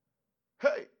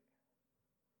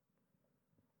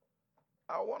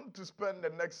I want to spend the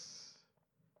next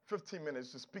 15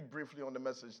 minutes to speak briefly on the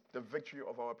message, the victory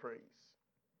of our praise.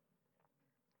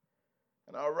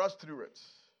 And I'll rush through it.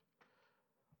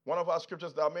 One of our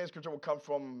scriptures, our main scripture will come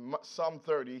from Psalm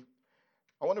 30.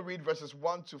 I want to read verses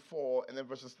 1 to 4 and then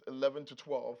verses 11 to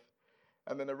 12.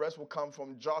 And then the rest will come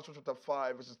from Joshua chapter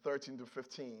 5, verses 13 to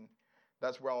 15.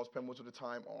 That's where I'll spend most of the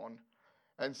time on.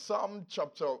 And Psalm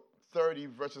chapter 30,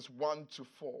 verses 1 to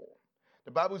 4.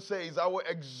 The Bible says, I will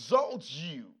exalt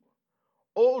you,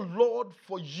 O Lord,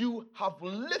 for you have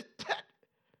lifted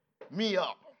me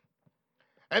up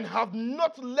and have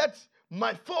not let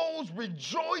my foes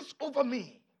rejoice over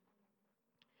me.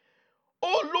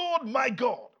 O Lord, my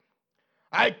God,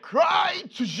 I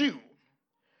cried to you,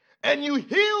 and you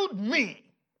healed me.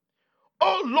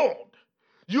 O Lord,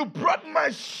 you brought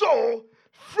my soul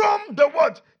from the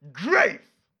what? Grave.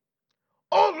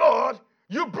 O Lord,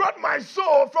 you brought my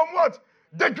soul from what?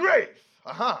 The grave.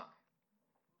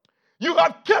 You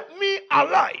have kept me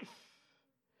alive,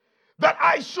 that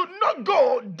I should not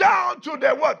go down to the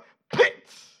what? Pit.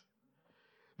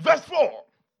 Verse 4.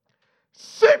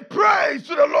 Sing praise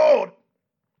to the Lord,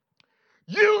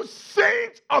 you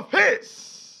saints of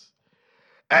his,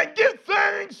 and give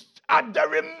thanks at the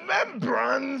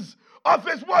remembrance of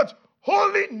his what?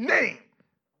 Holy name.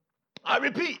 I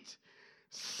repeat,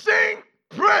 sing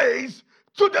praise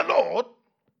to the Lord,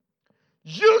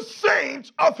 you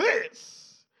saints of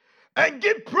his, and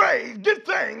give praise, give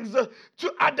thanks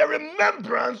at the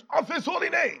remembrance of his holy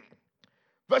name.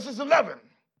 Verses 11.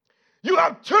 You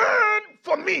have turned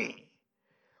for me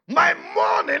my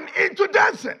mourning into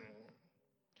dancing.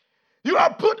 You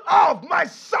have put off my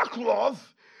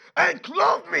sackcloth and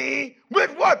clothed me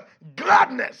with what?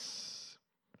 Gladness.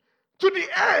 To the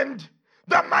end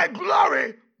that my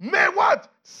glory may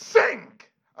what? Sing.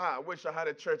 I wish I had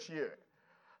a church here.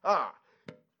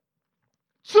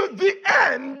 To the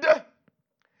end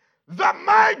that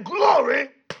my glory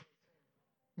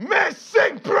may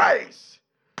sing praise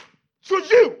to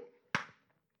you.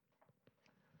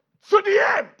 To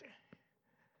the end.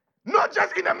 Not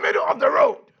just in the middle of the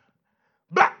road,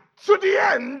 but to the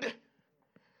end,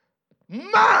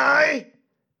 my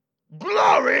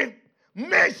glory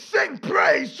may sing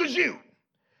praise to you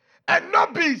and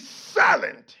not be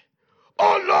silent.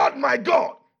 Oh Lord my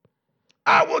God,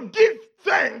 I will give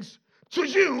thanks to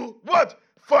you, what?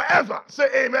 Forever. Say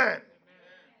amen. Amen.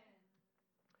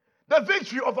 The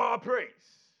victory of our praise.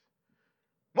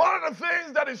 One of the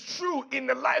things that is true in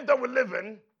the life that we live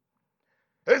in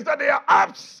is that there are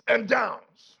ups and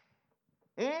downs.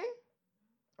 Am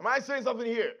I saying something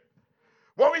here?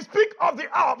 When we speak of the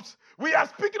ups, we are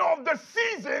speaking of the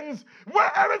seasons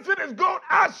where everything is going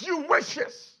as you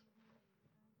wishes.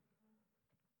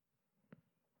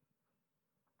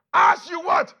 As you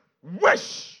what?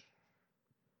 Wish.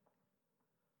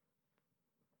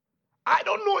 I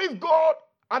don't know if God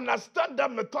understands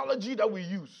that mythology that we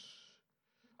use.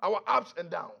 Our ups and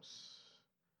downs.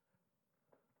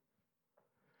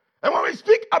 And when we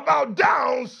speak about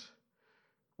downs,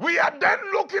 we are then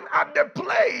looking at the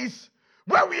place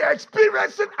where we are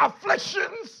experiencing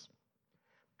afflictions,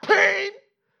 pain,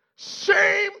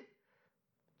 shame,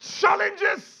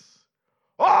 challenges,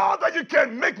 all that you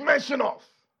can make mention of.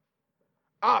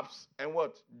 Ups and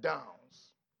what? Downs.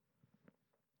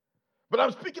 But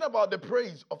I'm speaking about the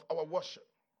praise of our worship.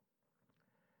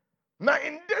 Now,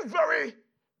 in this very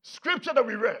scripture that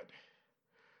we read,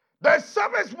 the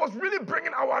psalmist was really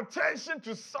bringing our attention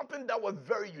to something that was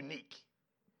very unique.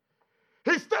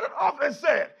 He started off and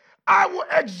said, I will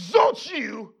exalt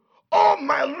you, O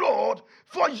my Lord,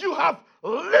 for you have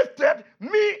lifted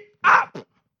me up.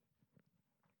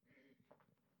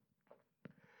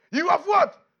 You have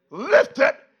what?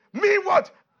 Lifted me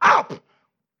what? Up.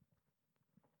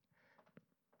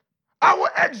 I will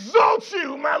exalt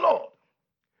you, my Lord,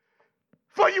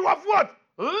 for you have what?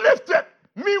 Lifted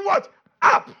me what?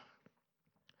 Up.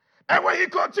 And when he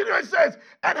continues, he says,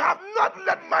 and have not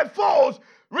let my foes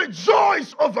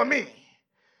rejoice over me.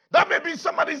 That may be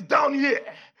somebody's down here.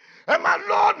 And my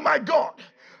Lord, my God,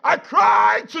 I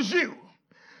cried to you,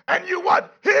 and you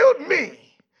what? Healed me.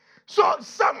 So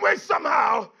some way,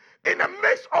 somehow, in the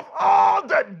midst of all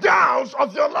the downs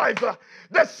of your life,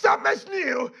 the psalmist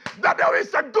knew that there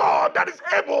is a God that is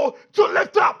able to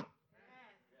lift up.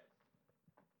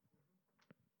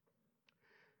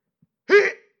 He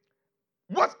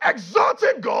was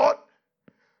exalting God,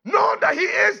 knowing that he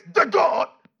is the God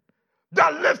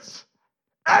that lifts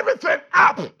everything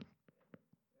up.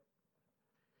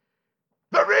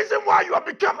 The reason why you have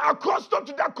become accustomed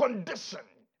to that condition,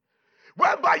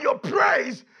 whereby your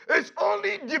praise is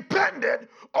only dependent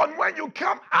on when you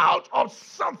come out of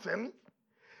something,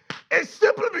 is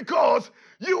simply because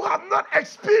you have not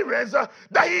experienced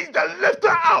that he is the lifter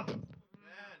up.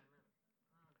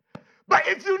 But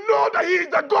if you know that he is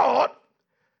the God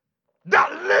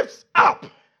that lifts up,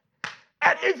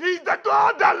 and if he's the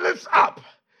God that lifts up,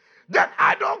 then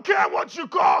I don't care what you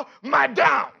call my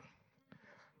down.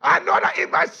 I know that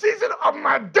in my season of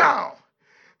my down,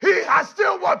 he has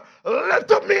still what?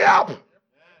 Lifted me up.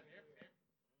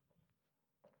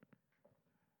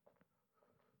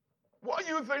 What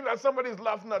do you think that somebody is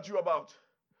laughing at you about?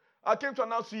 I came to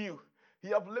announce to you, he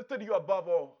has lifted you above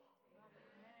all.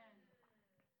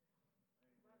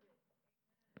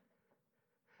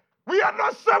 We are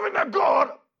not serving a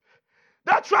God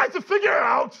that tries to figure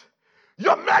out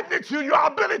your magnitude, your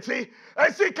ability,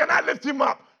 and see, can I lift him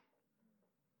up?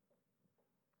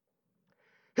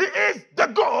 He is the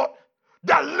God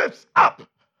that lifts up.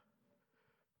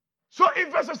 So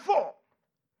in verses 4,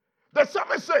 the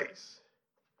psalmist says,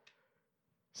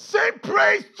 sing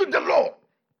praise to the Lord,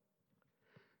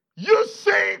 you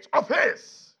saints of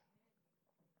his,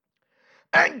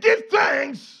 and give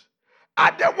thanks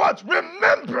at the what?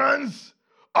 Remembrance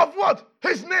of what?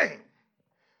 His name.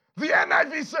 The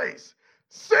NIV says,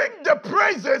 sing the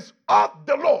praises of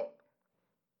the Lord,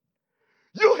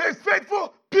 you his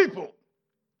faithful people.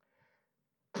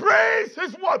 Praise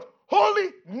his what? Holy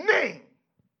name.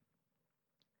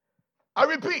 I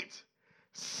repeat,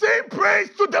 sing praise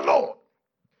to the Lord,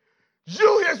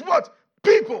 you his what?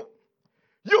 People.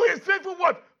 You his faithful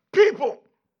what? People.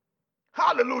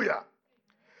 Hallelujah.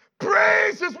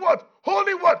 Praise his what?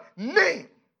 Holy what? Name.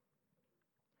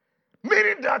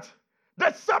 Meaning that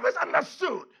the psalmist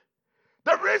understood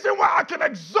the reason why I can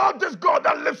exalt this God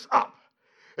that lifts up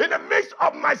in the midst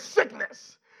of my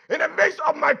sickness, in the midst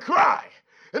of my cry,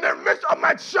 in the midst of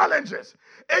my challenges,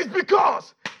 is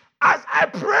because as I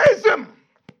praise him,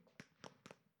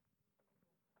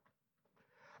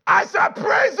 as I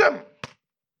praise him,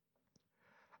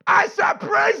 as I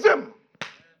praise him,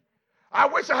 I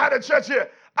wish I had a church here.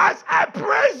 As I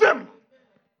praise him,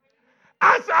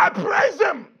 as I praise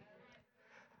him,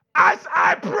 as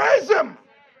I praise him,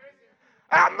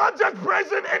 I'm not just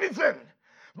praising anything,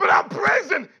 but I'm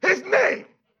praising his name.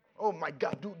 Oh my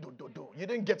God, do. You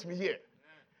didn't get me here.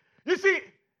 You see,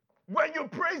 when you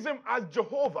praise him as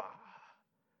Jehovah,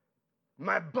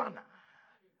 my banner,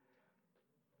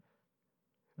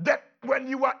 that when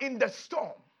you are in the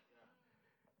storm,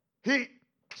 he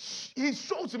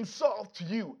shows himself to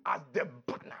you as the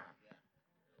banner.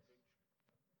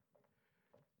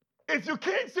 If you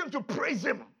can't seem to praise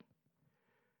him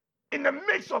in the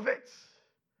midst of it,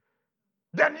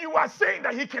 then you are saying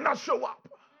that he cannot show up.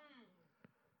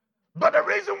 But the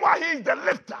reason why he is the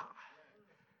lifter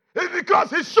is because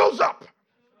he shows up.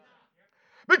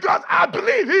 Because I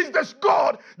believe he's the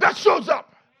God that shows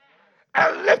up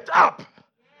and lifts up.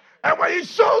 And when he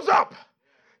shows up,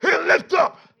 he'll lift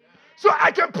up. So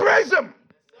I can praise him.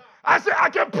 I say I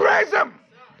can praise him.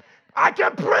 I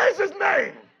can praise his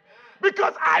name.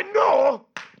 Because I know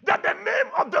that the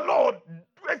name of the Lord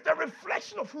is the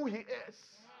reflection of who he is.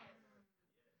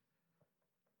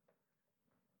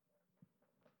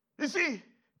 You see,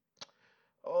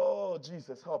 oh,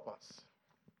 Jesus, help us.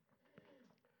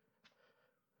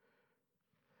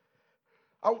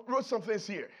 I wrote some things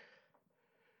here.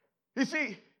 You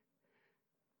see,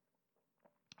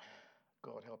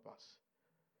 God help us.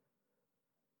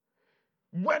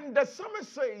 When the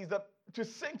psalmist says that to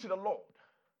sing to the Lord,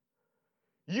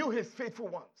 you his faithful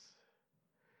ones,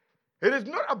 it is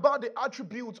not about the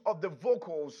attributes of the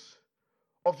vocals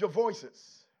of your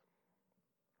voices.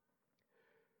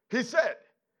 He said,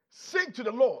 sing to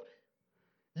the Lord,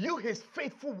 you his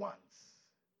faithful ones.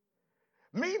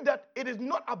 Meaning that it is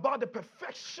not about the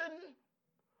perfection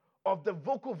of the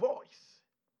vocal voice,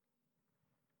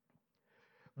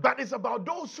 but it's about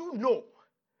those who know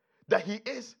that he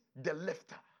is the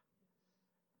lifter.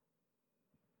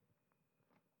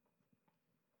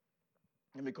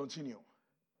 Let me continue.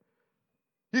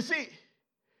 You see,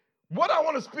 what I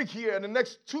want to speak here, and the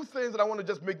next two things that I want to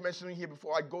just make mention here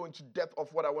before I go into depth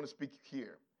of what I want to speak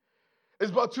here, is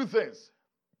about two things.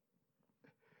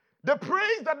 The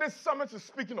praise that this psalmist is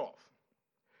speaking of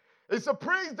is a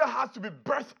praise that has to be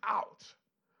birthed out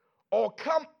or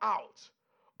come out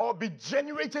or be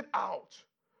generated out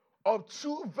of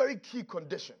two very key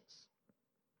conditions.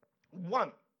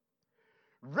 One,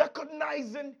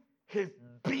 recognizing his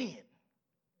being.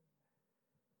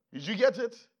 Did you get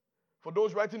it? For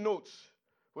those writing notes,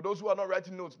 for those who are not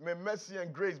writing notes, may mercy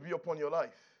and grace be upon your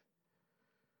life.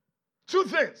 Two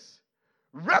things.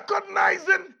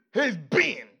 Recognizing his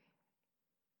being.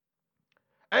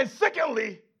 And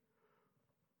secondly,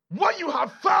 what you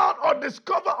have found or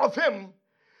discovered of him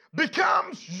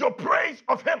becomes your praise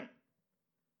of him.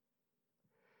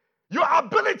 Your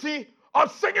ability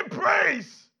of singing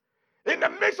praise in the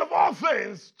midst of all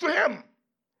things to him.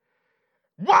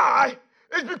 Why?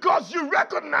 It's because you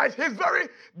recognize his very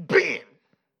being.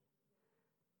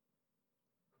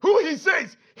 Who he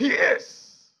says he is.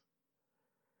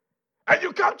 And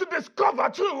you come to discover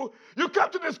too, you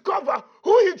come to discover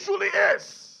who he truly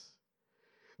is.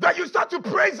 That you start to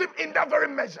praise him in that very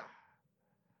measure.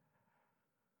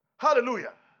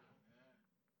 Hallelujah.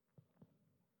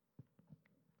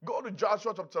 Go to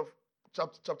Joshua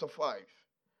chapter 5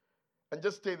 and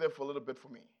just stay there for a little bit for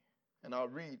me. And I'll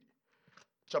read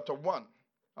chapter 1.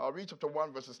 I'll read chapter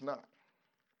 1 verses 9.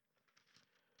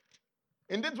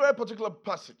 In this very particular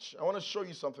passage, I want to show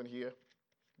you something here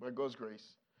by God's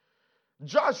grace.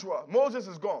 Joshua, Moses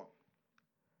is gone.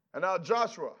 And now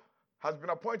Joshua has been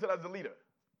appointed as the leader.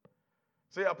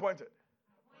 Say appointed.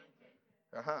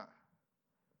 Appointed.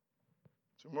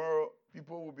 Tomorrow,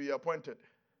 people will be appointed.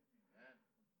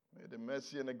 May the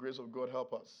mercy and the grace of God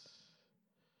help us.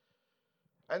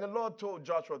 And the Lord told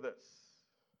Joshua this.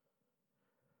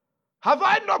 Have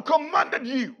I not commanded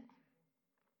you?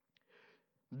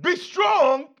 Be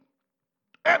strong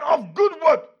and of good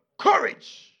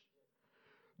courage.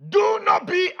 Do not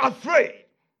be afraid,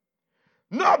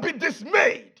 nor be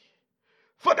dismayed,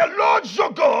 for the Lord your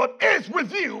God is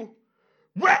with you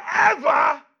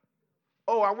wherever.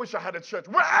 Oh, I wish I had a church.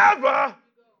 Wherever.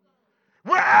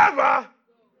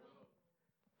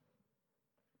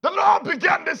 The Lord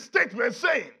began this statement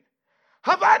saying,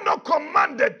 have I not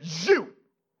commanded you?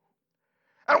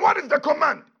 And what is the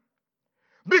command?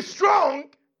 Be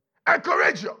strong and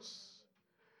courageous.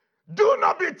 Do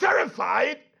not be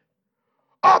terrified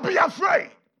or be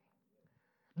afraid.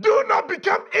 Do not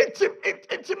become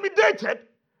intimidated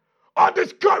or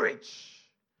discouraged.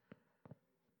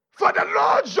 For the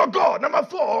Lord your God, number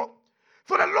 4,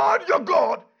 for the Lord your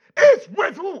God is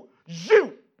with who?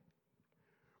 You.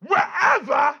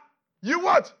 Wherever you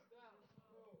what?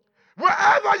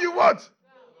 Wherever you what?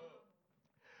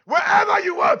 Wherever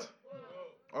you what?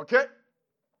 Okay?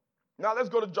 Now let's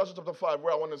go to Joshua chapter 5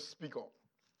 where I want to speak on.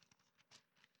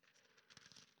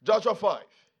 Joshua 5.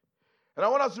 And I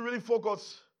want us to really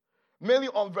focus mainly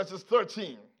on verses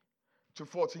 13 to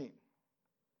 14.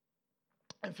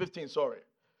 And 15, sorry.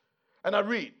 And I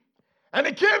read. And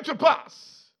it came to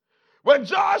pass, when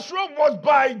Joshua was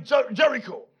by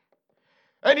Jericho,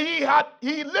 and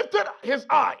he lifted his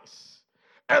eyes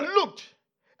and looked,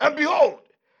 and behold,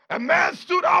 a man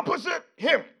stood opposite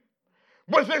him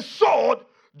with his sword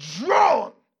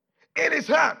drawn in his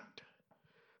hand.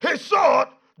 His sword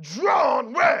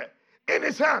drawn where? In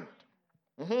his hand.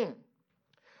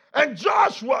 And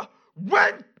Joshua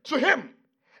went to him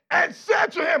and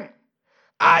said to him,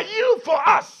 are you for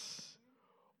us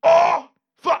or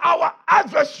for our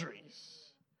adversaries?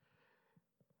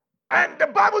 And the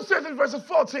Bible says in verse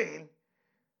 14,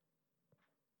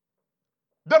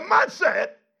 the man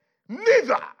said,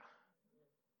 neither.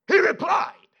 He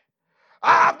replied,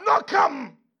 I have now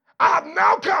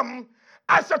come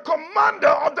as a commander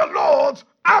of the Lord's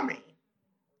army.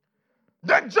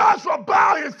 Then Joshua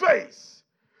bowed his face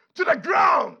to the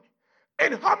ground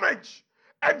in homage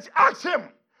and asked him,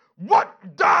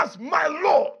 what does my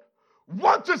Lord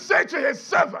want to say to his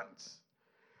servants?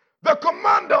 The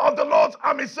commander of the Lord's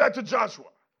army said to Joshua,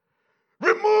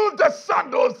 remove the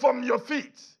sandals from your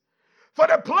feet, for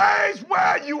the place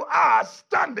where you are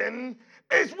standing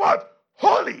is what?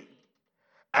 Holy.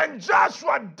 And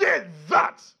Joshua did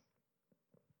that.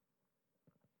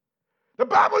 The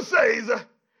Bible says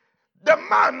the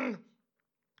man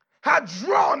had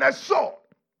drawn a sword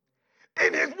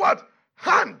in his what?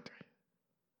 Hand.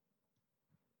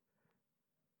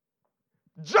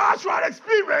 Joshua had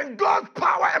experienced God's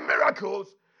power and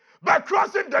miracles by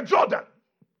crossing the Jordan.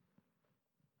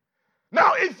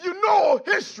 Now, if you know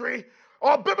history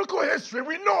or biblical history,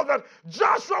 we know that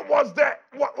Joshua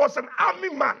was an army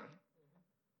man.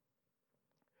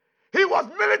 He was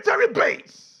military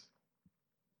based.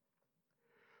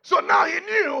 So now he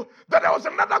knew that there was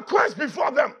another quest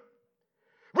before them,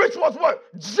 which was what?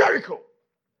 Jericho.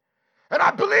 And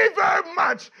I believe very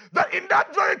much that in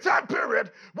that very time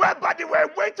period, whereby they were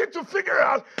waiting to figure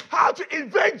out how to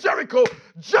invade Jericho,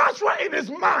 Joshua in his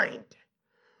mind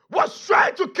was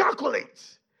trying to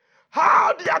calculate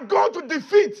how they are going to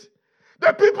defeat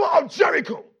the people of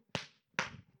Jericho.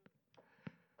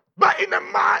 But in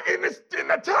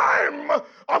the time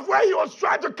of where he was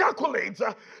trying to calculate,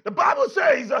 the Bible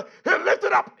says he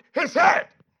lifted up his head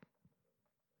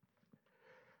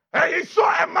and he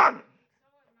saw a man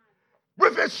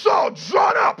with his sword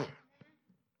drawn up.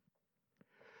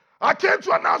 I came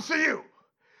to announce to you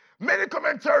Many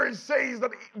commentaries say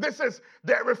that this is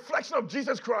the reflection of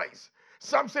Jesus Christ.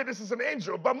 Some say this is an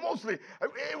angel, but mostly,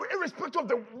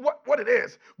 irrespective of what it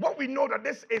is, what we know that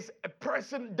this is a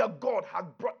person that God has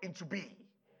brought into being.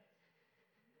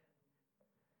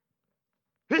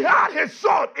 He had his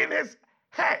sword in his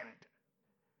hand,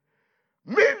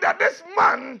 meaning that this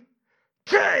man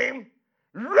came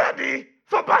ready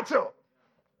for battle.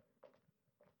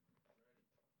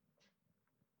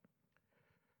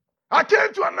 I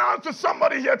came to announce to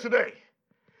somebody here today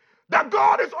that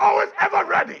God is always ever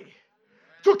ready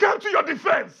to come to your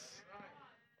defense.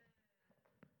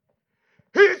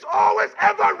 He's always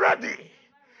ever ready.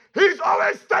 He's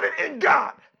always standing in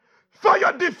God for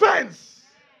your defense.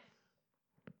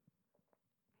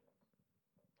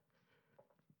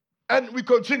 And we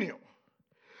continue.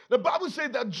 The Bible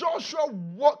says that Joshua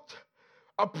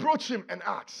approached him and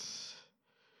asked.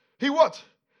 He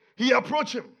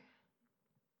approached him.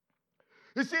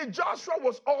 You see, Joshua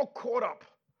was all caught up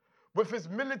with his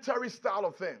military style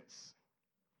of things.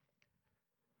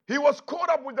 He was caught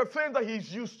up with the things that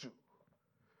he's used to.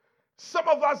 Some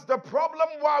of us, the problem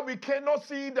why we cannot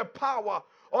see the power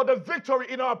or the victory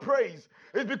in our praise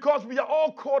is because we are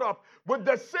all caught up with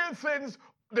the same things,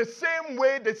 the same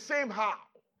way, the same how.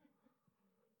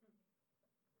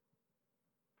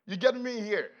 You get me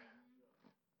here?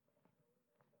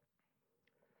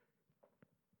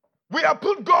 We have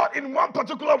put God in one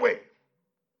particular way.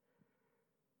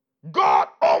 God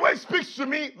always speaks to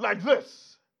me like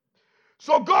this.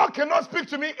 So God cannot speak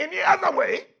to me any other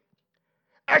way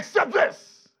except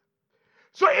this.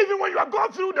 So even when you are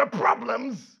going through the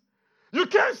problems, you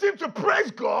can't seem to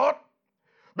praise God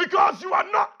because you are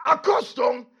not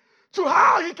accustomed to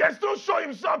how he can still show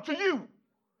himself to you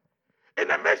in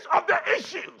the midst of the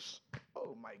issues.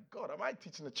 Oh my God, am I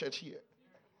teaching the church here?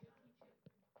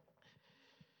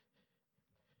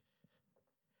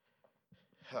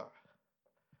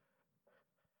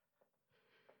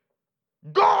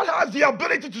 God has the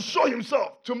ability to show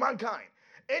himself to mankind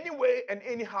any way and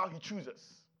anyhow he chooses.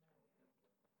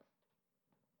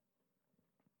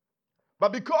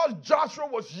 But because Joshua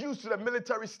was used to the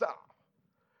military style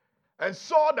and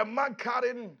saw the man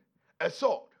carrying a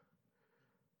sword,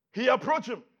 he approached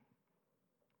him,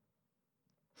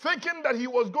 thinking that he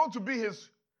was going to be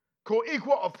his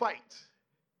co-equal of fight.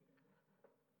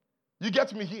 You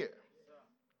get me here?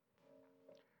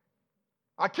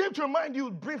 I came to remind you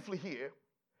briefly here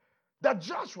that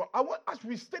Joshua, as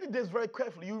we study this very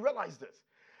carefully, you realize this.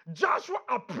 Joshua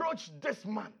approached this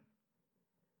man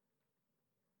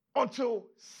until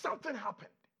something happened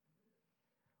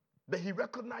that he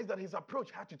recognized that his approach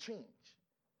had to change.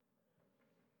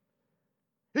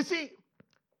 You see,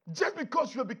 just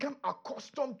because you have become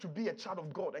accustomed to be a child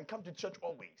of God and come to church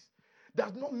always,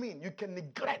 does not mean you can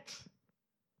neglect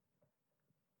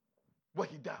what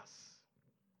he does.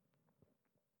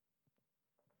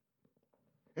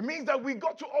 It means that we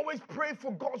got to always pray for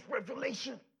God's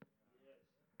revelation.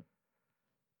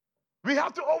 We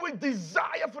have to always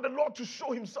desire for the Lord to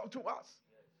show himself to us.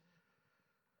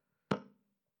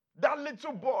 That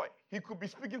little boy, he could be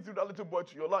speaking through that little boy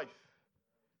to your life.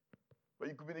 But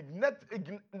you could be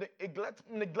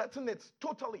neglecting it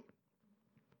totally.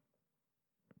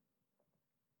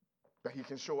 That he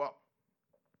can show up.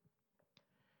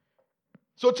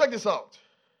 So check this out.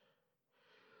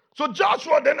 So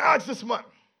Joshua then asked this man,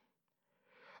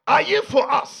 are you for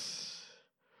us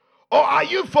or are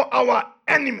you for our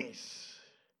enemies?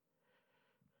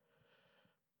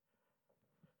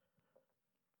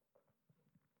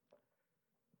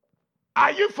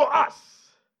 Are you for us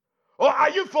or are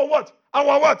you for what?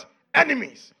 Our what?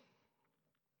 Enemies.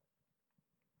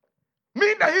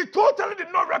 Meaning that he totally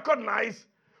did not recognize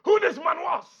who this man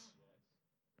was.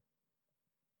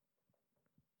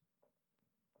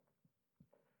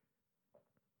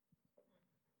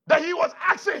 That he was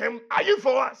asking him, are you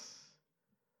for us?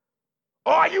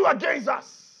 Or are you against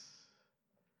us?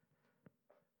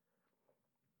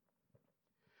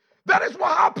 That is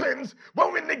what happens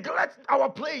when we neglect our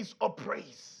place of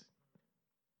praise.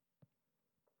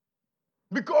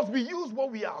 Because we use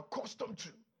what we are accustomed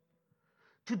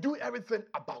to do everything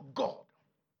about God.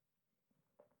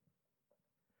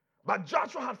 But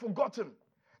Joshua had forgotten.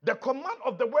 The command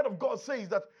of the word of God says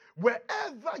that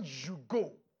wherever you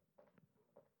go,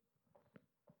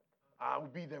 I will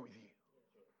be there with you.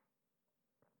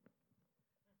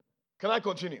 Can I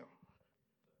continue?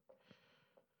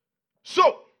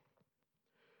 So,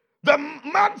 the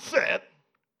man said,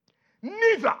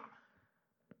 neither.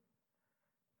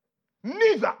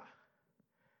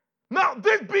 Now,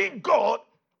 this being God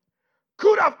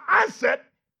could have answered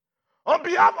on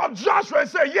behalf of Joshua and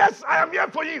said, yes, I am here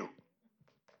for you.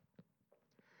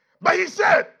 But he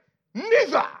said,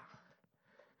 neither.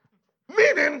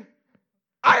 Meaning,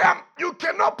 you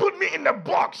cannot put me in a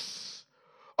box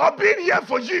of being here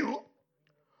for you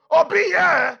or being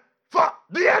here for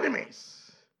the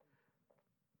enemies.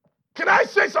 Can I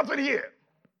say something here?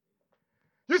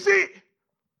 You see,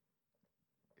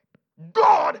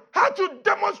 God had to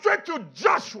demonstrate to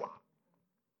Joshua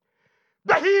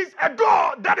that he is a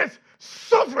God that is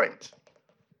sovereign.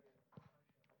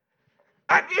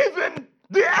 And even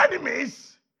the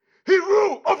enemies, he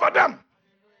ruled over them.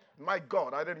 My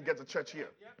God, I didn't get to church here.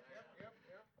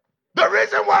 The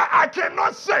reason why I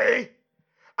cannot say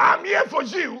I'm here for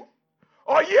you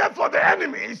or here for the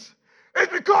enemies is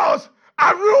because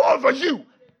I rule over you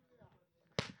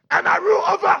and I rule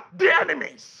over the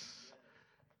enemies.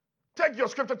 Take your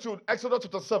scripture to Exodus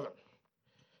chapter 7.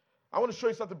 I want to show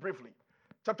you something briefly.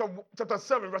 Chapter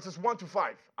 7, verses 1 to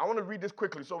 5. I want to read this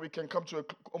quickly so we can come to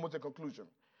almost a conclusion.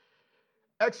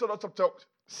 Exodus chapter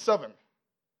 7,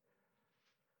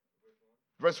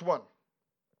 verse 1.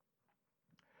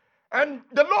 And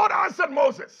the Lord answered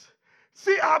Moses,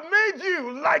 see, I have made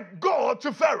you like God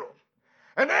to Pharaoh.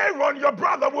 And Aaron, your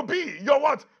brother, will be your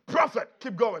what? Prophet.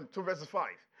 Keep going to verse 5.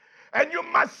 And you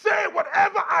must say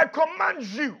whatever I command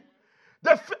you.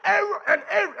 That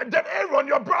Aaron,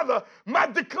 your brother,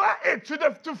 might declare it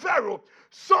to Pharaoh,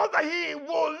 so that he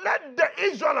will let the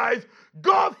Israelites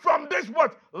go from this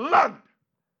what? Land.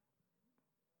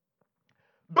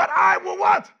 But I will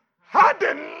what?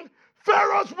 Harden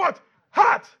Pharaoh's what?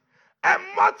 Heart, and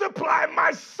multiply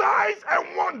my signs and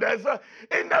wonders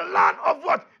in the land of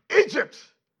what? Egypt.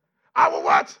 I will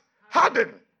what?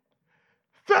 Harden.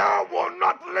 Pharaoh will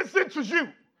not listen to you,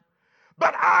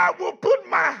 but I will put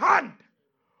my hand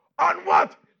on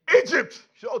what? Egypt.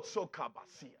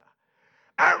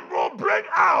 And will bring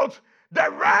out the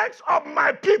ranks of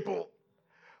my people.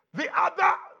 The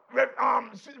other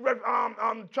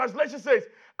translation says,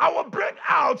 I will bring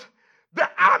out the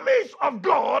armies of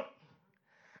God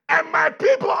and my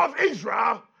people of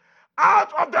Israel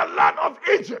out of the land of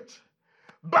Egypt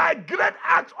by great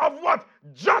act of what?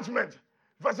 Judgment.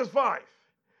 Verses 5.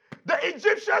 The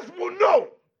Egyptians will know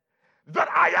that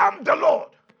I am the Lord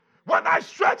when I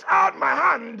stretch out my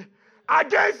hand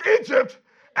against Egypt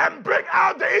and bring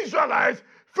out the Israelites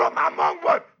from among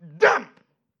what? Them.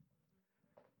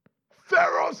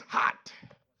 Pharaoh's heart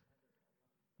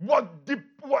was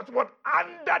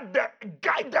under the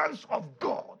guidance of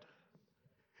God.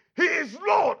 He is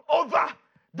Lord over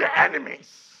the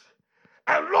enemies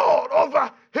and Lord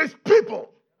over his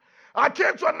people. I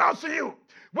came to announce to you,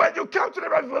 when you come to the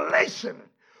revelation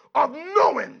of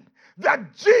knowing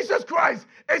that Jesus Christ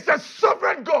is a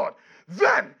sovereign God,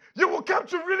 then you will come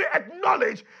to really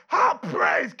acknowledge how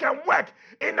praise can work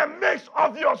in the midst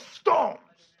of your storms.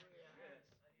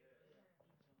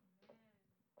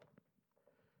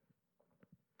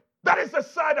 That is the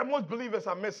side that most believers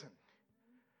are missing.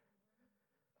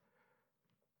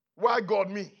 Why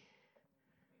God me?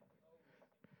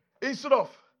 Instead of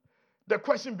the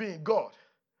question being, God,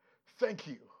 thank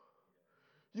you.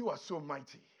 You are so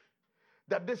mighty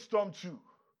that this storm too,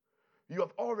 you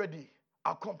have already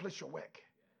accomplished your work.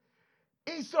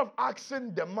 Instead of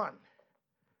asking the man,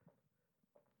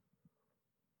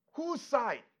 whose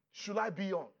side should I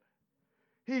be on?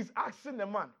 He's asking the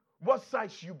man, what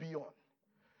side should you be on?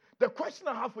 The question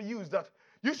I have for you is that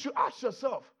you should ask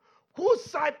yourself, whose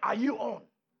side are you on?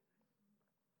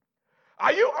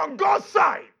 Are you on God's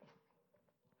side?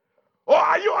 Or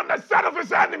are you on the side of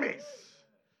his enemies?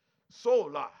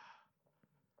 Sola.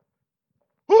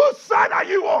 Whose side are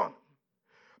you on?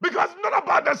 Because it's not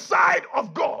about the side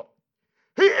of God.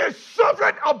 He is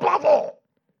sovereign above all.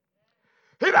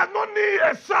 He does not need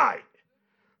a side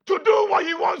to do what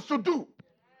he wants to do.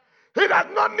 He does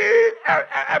not need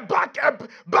a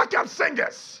backup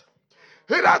singers.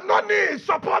 He does not need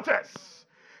supporters.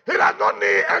 He does not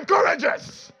need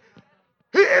encouragers.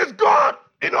 He is God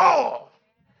in all.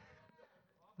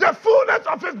 The fullness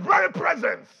of his very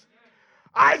presence.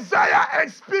 Isaiah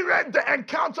experienced the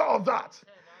encounter of that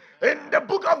in the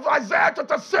book of Isaiah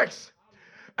chapter 6.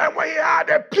 And when he had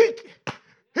a peak,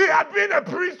 he had been a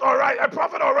priest, all right, a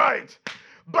prophet, all right.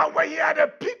 But when he had a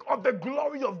peak of the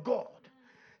glory of God,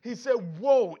 he said,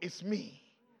 woe is me.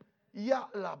 Ya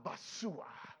la basua.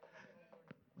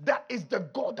 That is the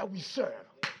God that we serve.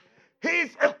 He is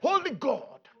a holy God.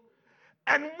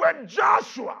 And when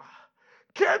Joshua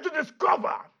came to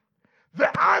discover the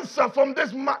answer from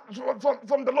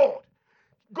from the Lord,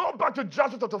 go back to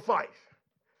Joshua chapter 5,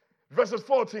 verses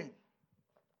 14.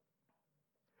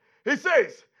 He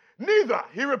says, neither,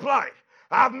 he replied,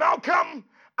 I have now come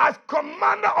as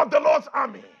commander of the Lord's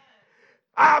army.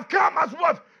 I have come as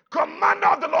what? commander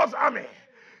of the Lord's army.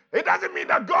 It doesn't mean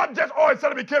that God just all of a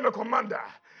sudden became a commander.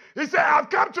 He said, I've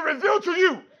come to reveal to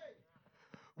you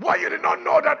what you did not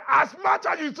know, that as much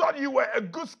as you thought you were a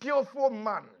good, skillful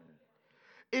man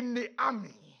in the army,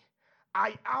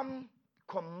 I am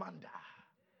commander.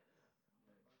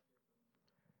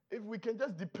 If we can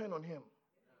just depend on him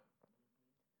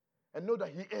and know that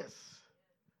he is.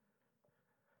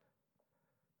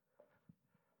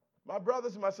 My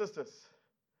brothers and my sisters,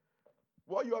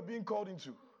 what you are being called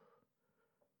into,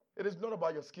 it is not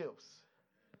about your skills.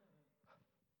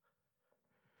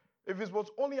 If it was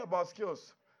only about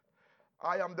skills,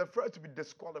 I am the first to be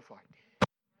disqualified.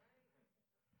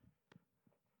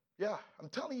 Yeah, I'm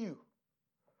telling you.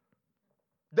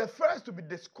 The first to be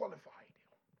disqualified.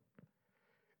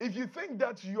 If you think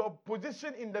that your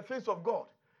position in the face of God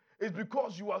is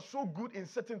because you are so good in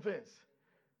certain things,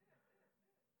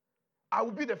 I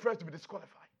will be the first to be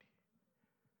disqualified.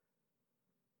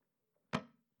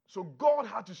 So God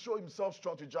had to show himself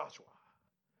strong to Joshua.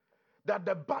 That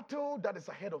the battle that is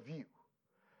ahead of you,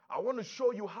 I want to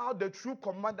show you how the true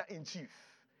commander-in-chief,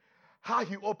 how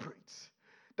he operates.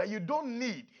 That you don't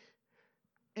need,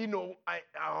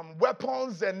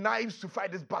 weapons and knives to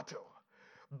fight this battle.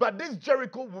 But this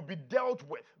Jericho will be dealt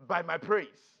with by my praise.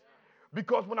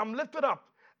 Because when I'm lifted up,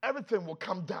 everything will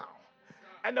come down.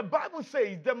 And the Bible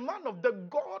says, the man of the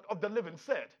God of the living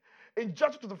said, in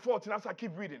Joshua 14, as I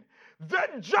keep reading,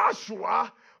 then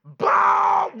Joshua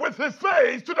bowed with his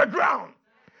face to the ground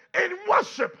in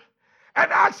worship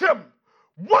and asked him,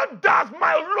 what does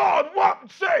my Lord want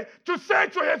to say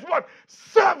to his what?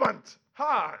 Servant.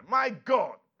 My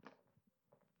God.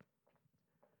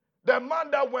 The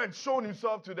man that went showed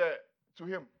himself to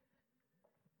him.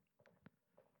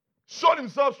 Showed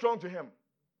himself strong to him.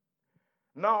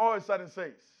 Now all of a sudden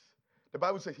says, the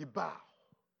Bible says he bowed.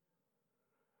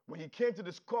 When he came to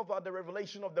discover the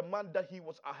revelation of the man that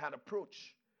I had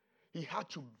approached, he had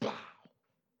to bow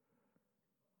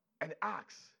and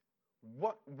ask,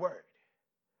 what word?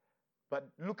 But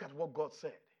look at what God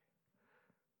said.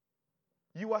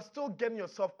 You are still getting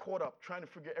yourself caught up trying to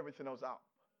figure everything else out.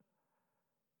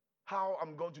 How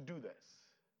I'm going to do this.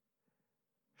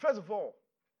 First of all,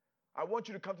 I want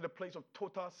you to come to the place of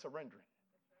total surrendering.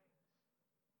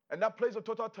 And that place of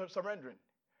total surrendering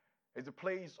is the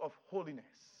place of holiness.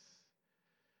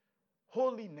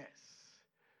 Holiness.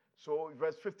 So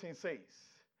verse 15 says,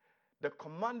 the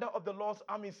commander of the Lord's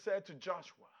army said to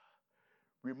Joshua,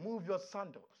 remove your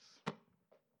sandals.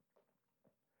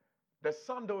 The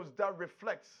sandals that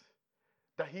reflects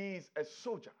that he is a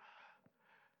soldier.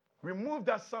 Remove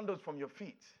that sandals from your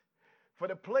feet. For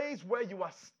the place where you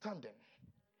are standing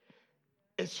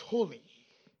is holy.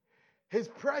 His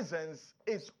presence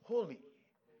is holy.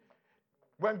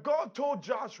 When God told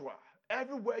Joshua,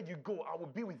 everywhere you go, I will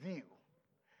be with you.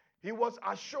 He was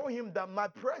assuring him that my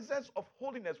presence of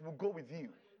holiness will go with you.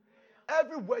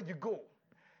 Everywhere you go.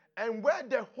 And where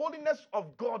the holiness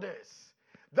of God is,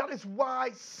 that is why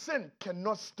sin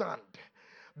cannot stand.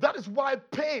 That is why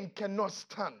pain cannot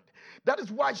stand. That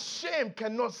is why shame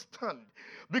cannot stand.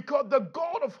 Because the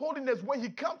God of holiness, when he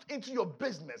comes into your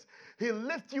business, he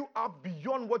lifts you up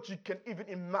beyond what you can even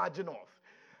imagine of.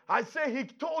 I say he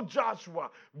told Joshua,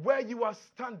 where you are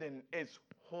standing is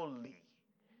holy.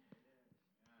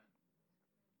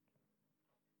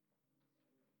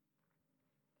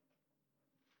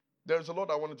 There's a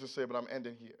lot I wanted to say, but I'm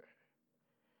ending here.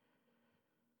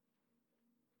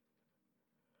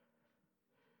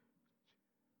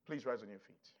 Please rise on your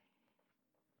feet.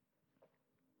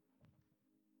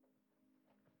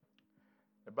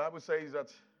 The Bible says that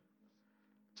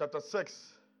chapter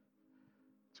 6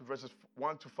 to verses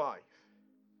 1 to 5,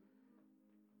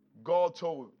 God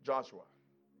told Joshua,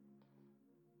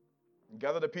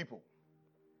 gather the people,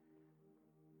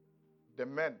 the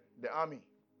men, the army,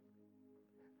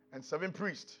 and 7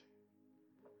 priests,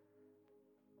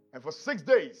 and for 6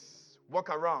 days walk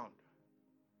around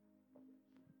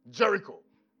Jericho.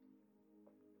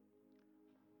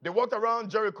 They walked around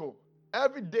Jericho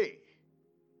every day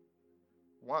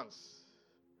once.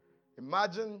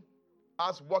 Imagine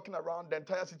us walking around the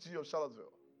entire city of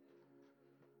Charlottesville.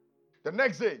 The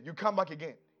next day, you come back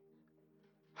again.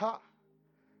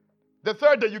 The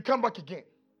third day, you come back again.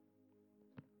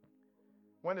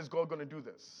 When is God going to do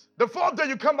this? The 4th day,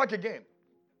 you come back again.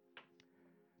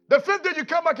 The 5th day, you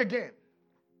come back again.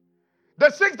 The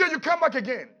 6th day, you come back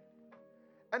again.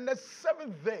 And the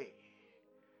 7th day,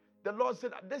 the Lord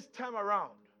said, at this time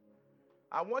around,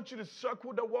 I want you to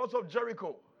circle the walls of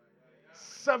Jericho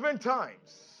 7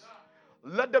 times.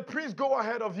 Let the priest go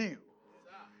ahead of you.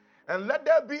 And let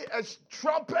there be a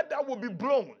trumpet that will be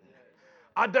blown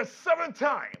at the 7th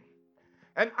time.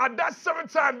 And at that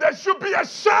seventh time, there should be a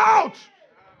shout.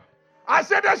 I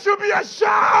said there should be a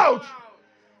shout.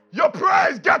 Your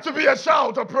praise got to be a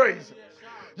shout of praise.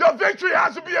 Your victory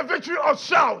has to be a victory of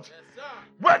shout.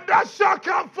 When that shout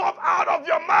comes forth out of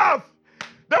your mouth,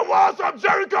 the walls of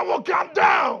Jericho will come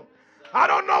down. I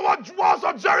don't know what walls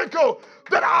of Jericho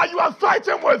that you are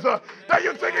fighting with, that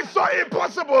you think is so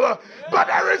impossible, but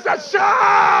there is a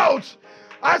shout.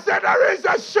 I said there is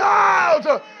a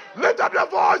shout. Lift up your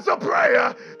voice of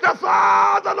prayer. The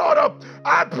Father, Lord,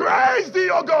 I praise thee,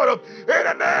 O God, in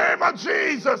the name of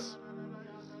Jesus.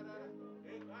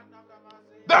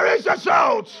 There is a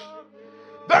shout.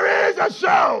 There is a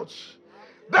shout.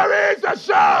 There is a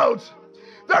shout.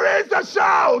 There is a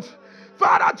shout.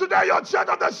 Father, today your church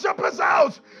of the shepherd's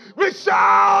house, we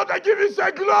shout and give you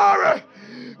say glory.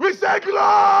 We say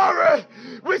glory.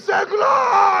 We say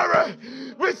glory.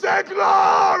 We say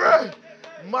glory.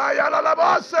 Maya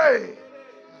lalabase.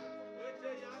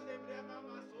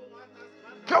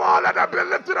 Come on, let them be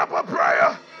lifted up a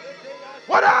prayer.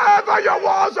 Whatever your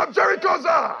walls of Jericho's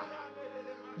are,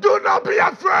 do not be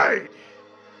afraid.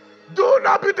 Do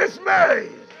not be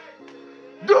dismayed.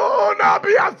 Do not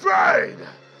be afraid.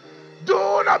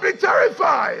 Do not be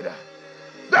terrified.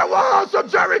 The walls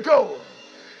of Jericho,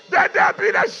 let there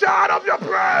be the shout of your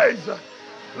praise.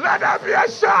 Let there be a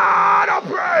shout of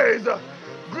praise.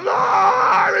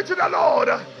 Glory to the Lord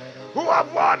who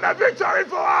have won the victory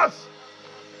for us.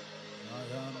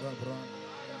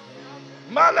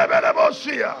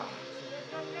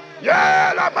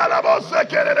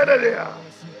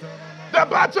 The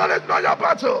battle is not your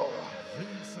battle.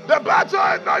 The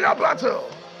battle is not your battle.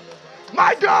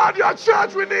 My God, your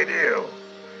church, we need you.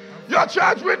 Your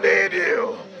church, we need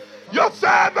you. Your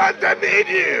servants, they need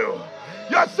you.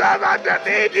 Your servants,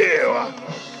 they need you.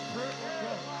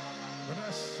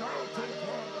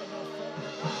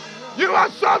 You are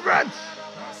sovereign.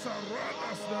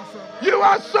 You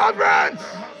are sovereign.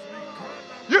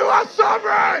 You are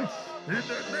sovereign.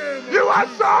 You are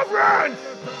sovereign.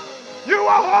 You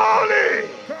are holy.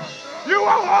 You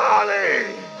are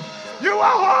holy. You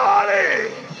are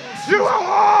holy. You are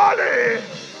holy.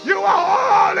 You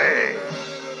are holy.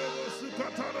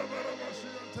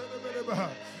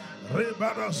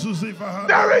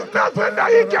 There is nothing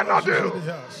that he cannot do.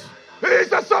 He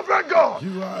is a sovereign God.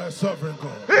 You are a sovereign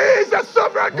God. He is a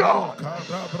sovereign God.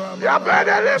 Sovereign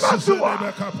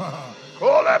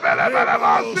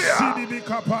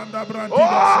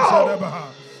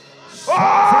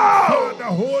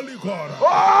Holy God.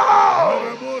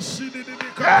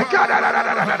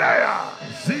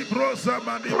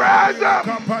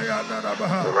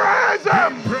 Praise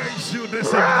him. Praise you this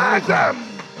Praise him.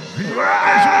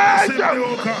 Praise him.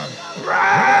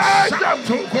 Praise him.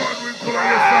 To God we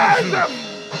glorify you.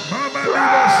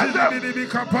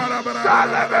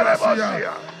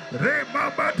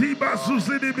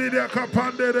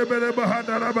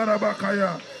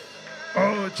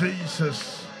 Oh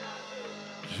Jesus,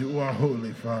 you are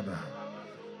holy, Father.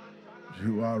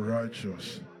 You are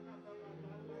righteous.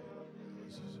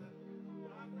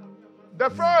 The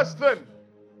first thing,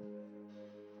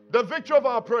 the victory of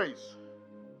our praise,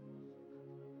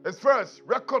 is first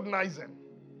recognizing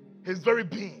his very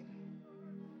being.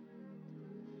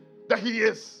 That he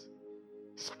is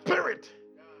spirit,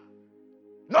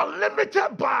 not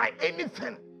limited by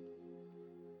anything.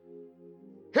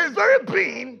 His very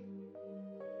being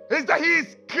is that he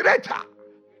is creator.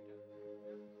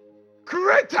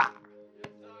 Creator.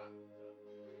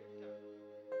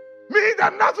 Means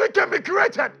that nothing can be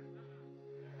created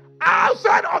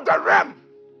outside of the realm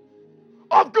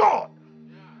of God.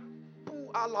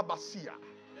 Alabasia.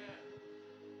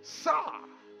 Sir.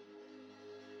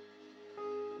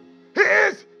 He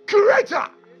is creator.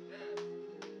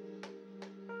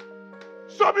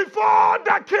 So before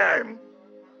that came,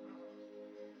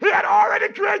 he had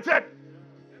already created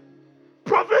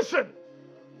provision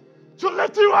to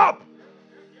lift you up.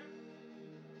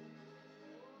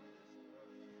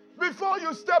 Before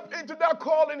you step into that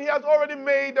calling, he has already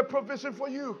made the provision for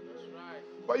you.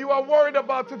 But you are worried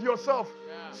about it yourself.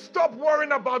 Stop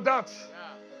worrying about that.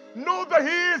 Know that he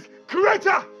is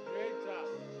creator.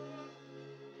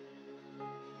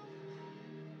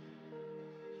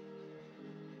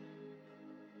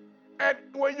 And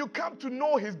when you come to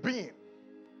know his being,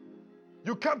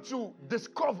 you come to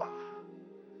discover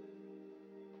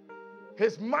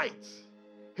his might,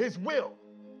 his will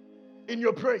in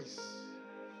your praise.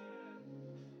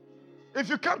 If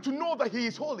you come to know that he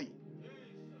is holy,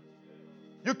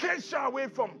 you can't shy away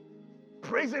from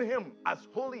praising him as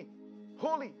holy,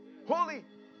 holy, holy.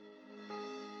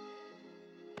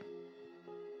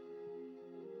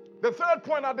 The third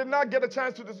point I did not get a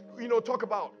chance to talk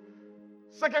about.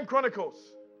 2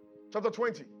 Chronicles chapter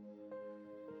 20.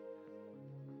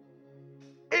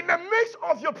 In the midst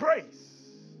of your praise,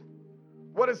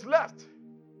 what is left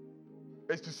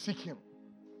is to seek him.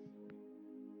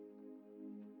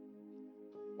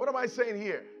 What am I saying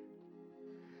here?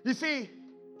 You see,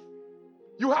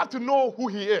 you have to know who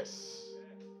he is.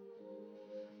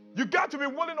 You got to be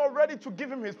willing already to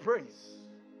give him his praise.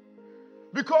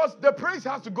 Because the praise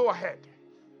has to go ahead.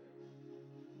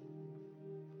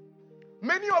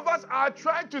 Many of us are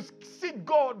trying to seek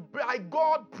God by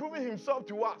God proving himself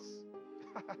to us.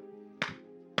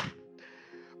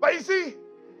 But you see,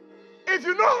 if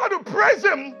you know how to praise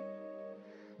him,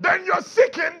 then your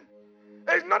seeking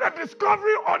is not a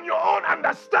discovery on your own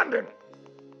understanding.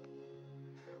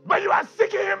 But you are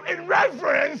seeking him in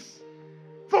reverence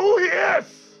for who he is.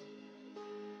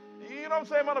 You know what I'm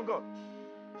saying, man of God?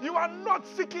 You are not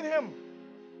seeking him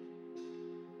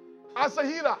as a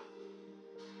healer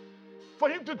for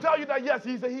him to tell you that yes,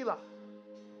 he's a healer.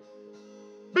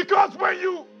 Because when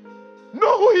you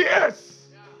know who he is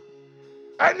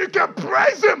and you can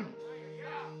praise him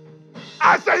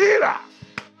as a healer,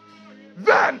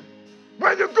 then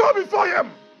when you go before him,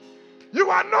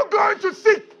 you are not going to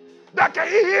seek that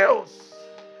he heals,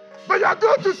 but you are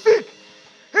going to seek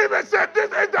him and say,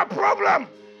 this is the problem,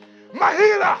 my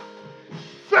healer.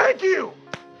 Thank you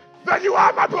that you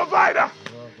are my provider,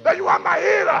 that you are my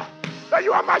healer, that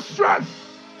you are my strength.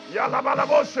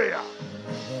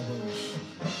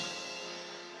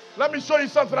 Let me show you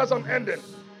something as I'm ending.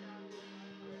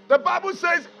 The Bible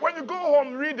says when you go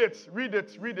home, read it.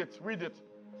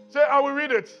 Say, I will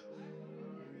read it.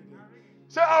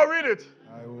 Say, I'll read it.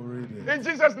 I will read it. In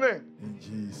Jesus' name. In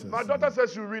Jesus' My daughter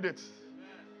says she'll read it.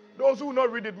 Those who will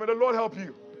not read it, may the Lord help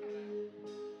you.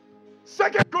 2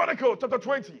 Chronicles chapter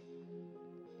 20.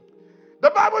 The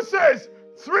Bible says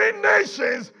 3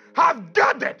 nations have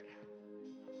gathered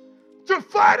to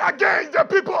fight against the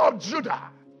people of Judah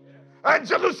and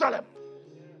Jerusalem.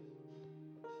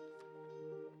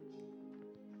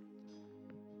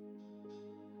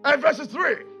 And verses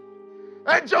 3.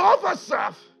 And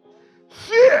Jehoshaphat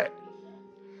feared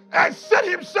and set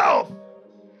himself.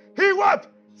 He what?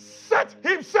 Set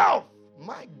himself.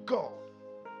 My God.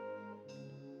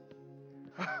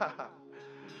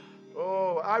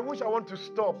 Oh, I wish I want to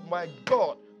stop. My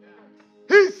God.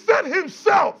 He set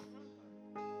himself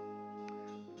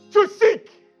to seek.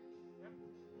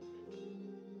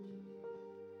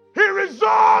 He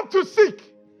resolved to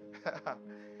seek.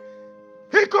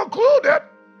 He concluded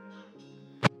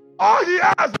all he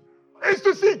has is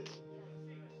to seek.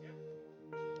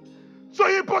 So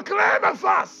he proclaimed a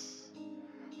fast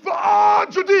for all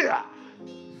Judea.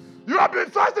 You have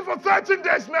been fasting for 13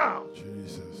 days now.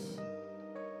 Jesus.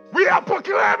 We have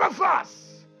proclaimed a fast.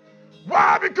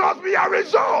 Why? Because we are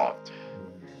resolved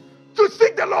to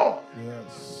seek the Lord.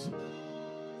 Yes.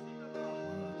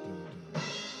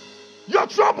 Your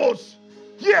troubles,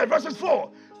 here, verses 4.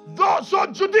 So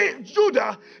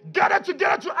Judah gathered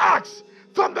together to ask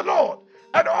from the Lord.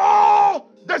 And all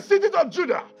the cities of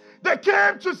Judah, they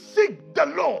came to seek the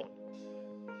Lord.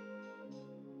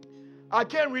 I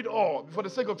can't read all for the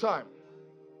sake of time.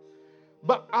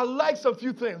 But I like some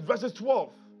few things. Verses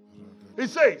 12. It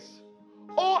says,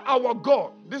 "Oh, our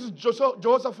God," this is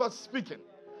Jehoshaphat speaking,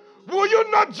 "will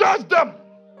you not judge them?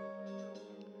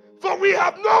 For we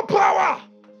have no power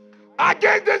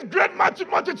against this great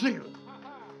multitude.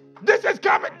 This is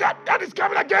coming, that is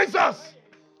coming against us.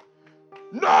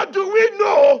 Nor do we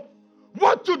know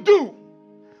what to do."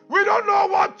 We don't know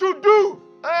what to do.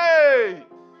 Hey,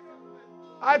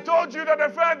 I told you that the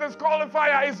first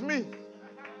disqualifier is me.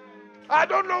 I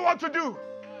don't know what to do.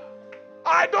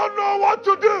 I don't know what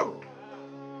to do.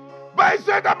 But he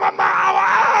said that our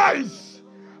eyes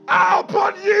are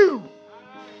upon you.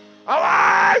 Our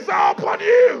eyes are upon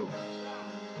you.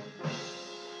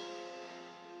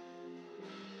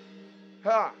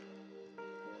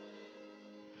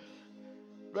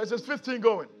 Verses 15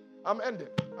 going. I'm ending.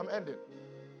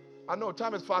 I know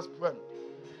time is fast spent.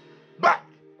 But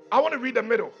I want to read the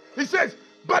middle. He says,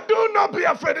 "But do not be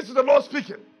afraid." This is the Lord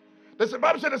speaking. The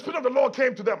Bible said the Spirit of the Lord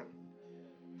came to them.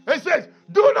 He says,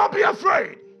 "Do not be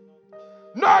afraid,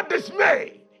 nor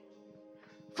dismayed,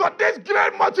 for this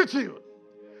great multitude.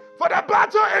 For the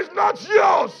battle is not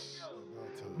yours,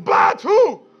 but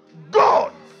who?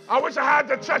 God." I wish I had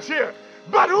the church here.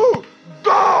 But who?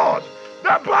 God.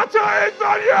 The battle is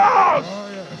not yours. Oh,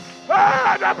 yes.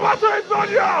 Hey, the battle is not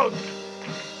yours.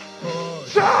 Oh,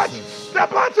 Church, Jesus. the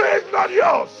battle is not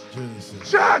yours.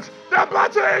 Jesus. Church, the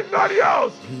battle is not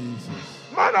yours. Jesus.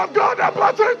 Man of God, the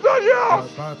battle is not yours.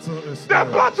 The battle is The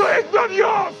yours. battle is not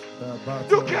yours.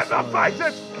 You cannot fight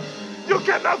it. You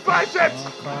cannot fight it.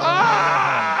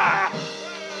 Ah!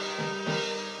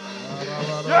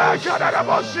 Yeah,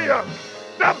 Kanadabosia.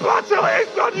 The battle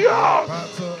is not yours.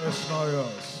 Battle is not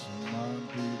yours.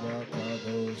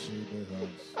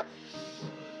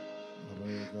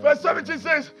 Verse 17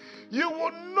 says, you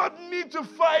will not need to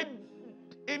fight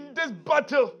in this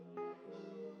battle.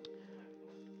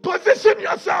 Position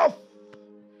yourself.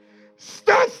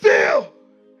 Stand still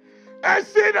and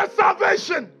see the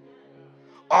salvation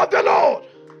of the Lord,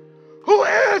 who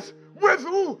is with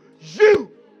who?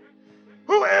 You.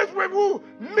 Who is with who?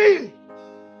 Me.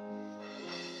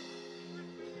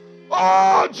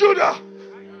 Oh, Judah.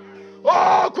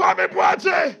 Oh, Kwame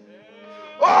Boateng.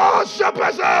 Oh,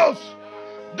 Shepherd's House.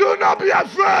 Do not be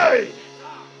afraid.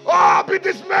 Oh, be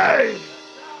dismayed.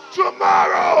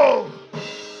 Tomorrow.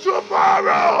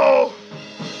 Tomorrow.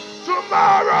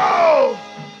 Tomorrow.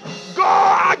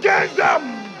 Go against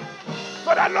them.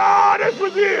 For the Lord is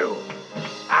with you.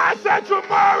 I said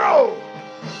tomorrow.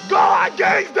 Go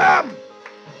against them.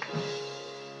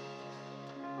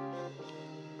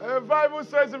 And the Bible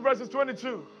says in verses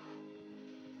 22.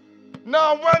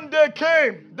 Now when they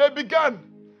came, they began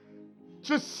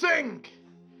to sing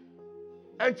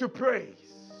and to praise.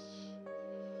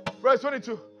 Verse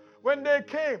 22. When they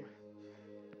came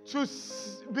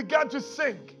began to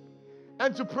sing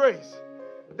and to praise,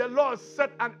 the Lord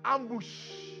set an ambush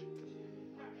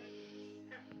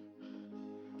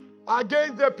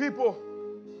against the people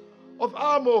of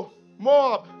Ammon,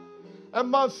 Moab, and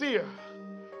Mount Seir,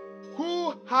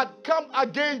 who had come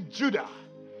against Judah,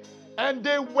 and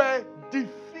they were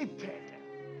defeated.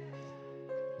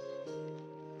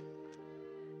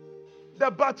 The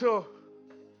battle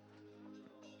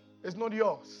is not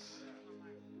yours,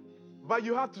 but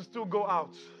you have to still go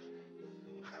out.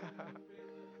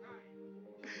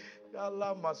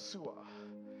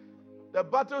 The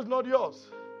battle is not yours.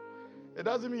 It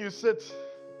doesn't mean you sit.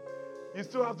 You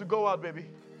still have to go out, baby.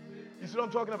 You see what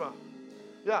I'm talking about?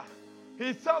 Yeah.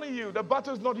 He's telling you the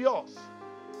battle is not yours.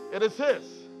 It is his.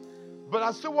 But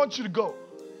I still want you to go.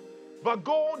 But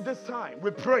go this time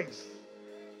with praise.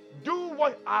 Do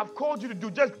what I've called you to do.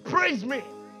 Just praise me.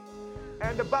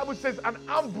 And the Bible says an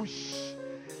ambush.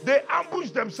 They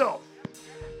ambush themselves.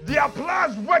 Their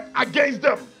plans work against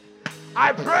them.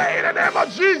 I pray in the name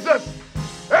of Jesus.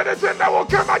 Anything that will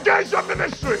come against your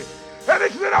ministry,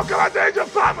 anything that will come against your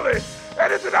family,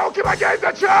 anything that will come against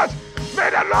the church, may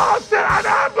the Lord send an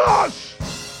ambush.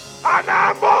 An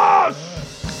ambush.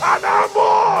 An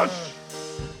ambush.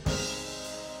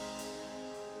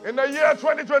 In the year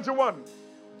 2021,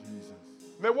 Jesus.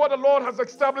 may what the Lord has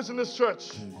established in this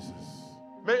church, Jesus.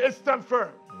 may it stand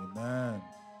firm. Amen.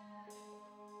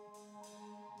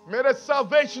 May the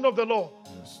salvation of the Lord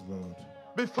Yes, Lord.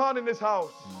 be found in this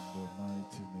house. In the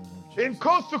mighty name of Jesus. In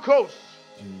coast to coast,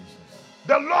 Jesus.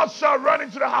 the Lord shall run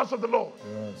into the house of the Lord,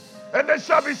 Yes. and they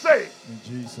shall be saved. In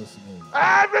Jesus' name.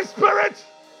 Every spirit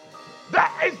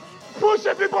that is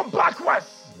pushing people backwards,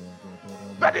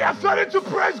 that they are failing to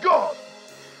praise God,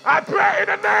 I pray in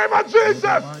the name of Jesus,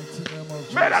 Mighty name of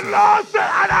Jesus. may the Lord send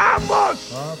an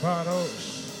ambush.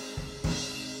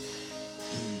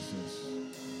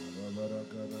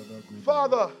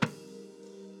 Father,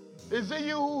 is it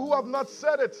you who have not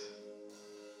said it?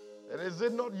 And is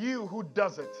it not you who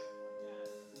does it?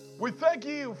 We thank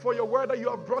you for your word that you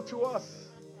have brought to us.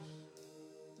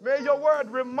 May your word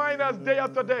remind us day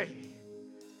after day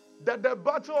that the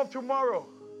battle of tomorrow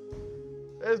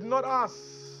is not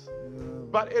us,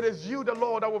 but it is you, the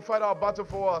Lord, that will fight our battle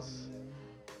for us.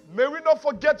 May we not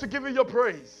forget to give you your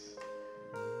praise.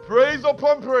 Praise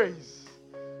upon praise,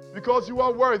 because you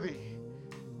are worthy,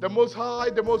 the most high,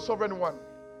 the most sovereign one.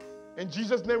 In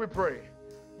Jesus' name we pray.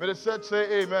 May the church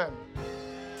say amen.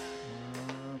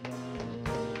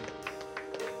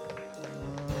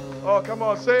 Oh, come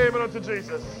on, say amen unto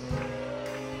Jesus.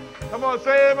 Come on,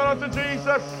 say amen unto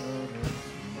Jesus.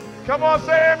 Come on,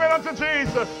 say amen unto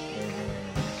Jesus.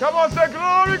 Come on, say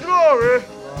glory, glory.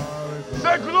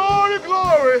 Say glory,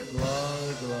 glory.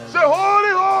 Say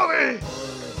holy, holy.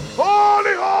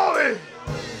 Holy, holy.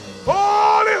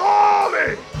 Holy,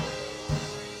 holy.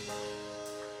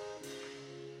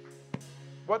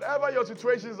 Whatever your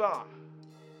situations are,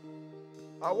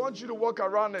 I want you to walk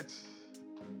around it.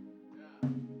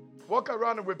 Walk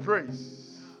around it with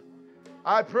praise.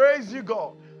 I praise you,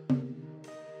 God.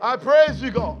 I praise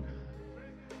you, God.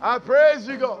 I praise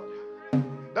you, God,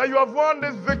 that you have won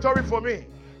this victory for me.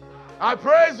 I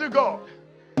praise you, God,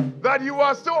 that you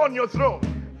are still on your throne.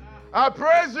 I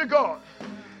praise you, God,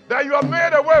 that you have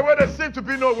made a way where there seemed to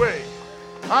be no way.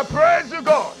 I praise you,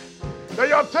 God, that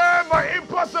you have turned my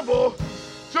impossible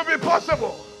to be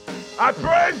possible. I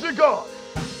praise you, God,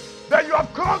 that you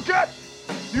have conquered,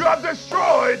 you have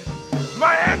destroyed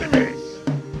my enemies.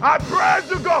 I praise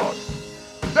you, God,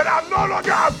 that I'm no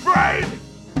longer afraid.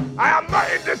 I am not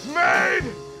dismayed.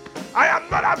 I am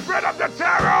not afraid of the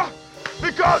terror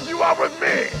because you are with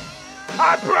me.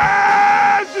 I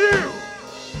praise you.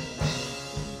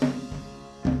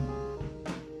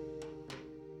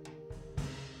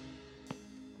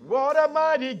 What a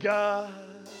mighty God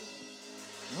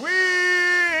we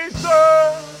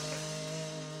serve.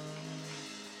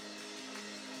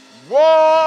 What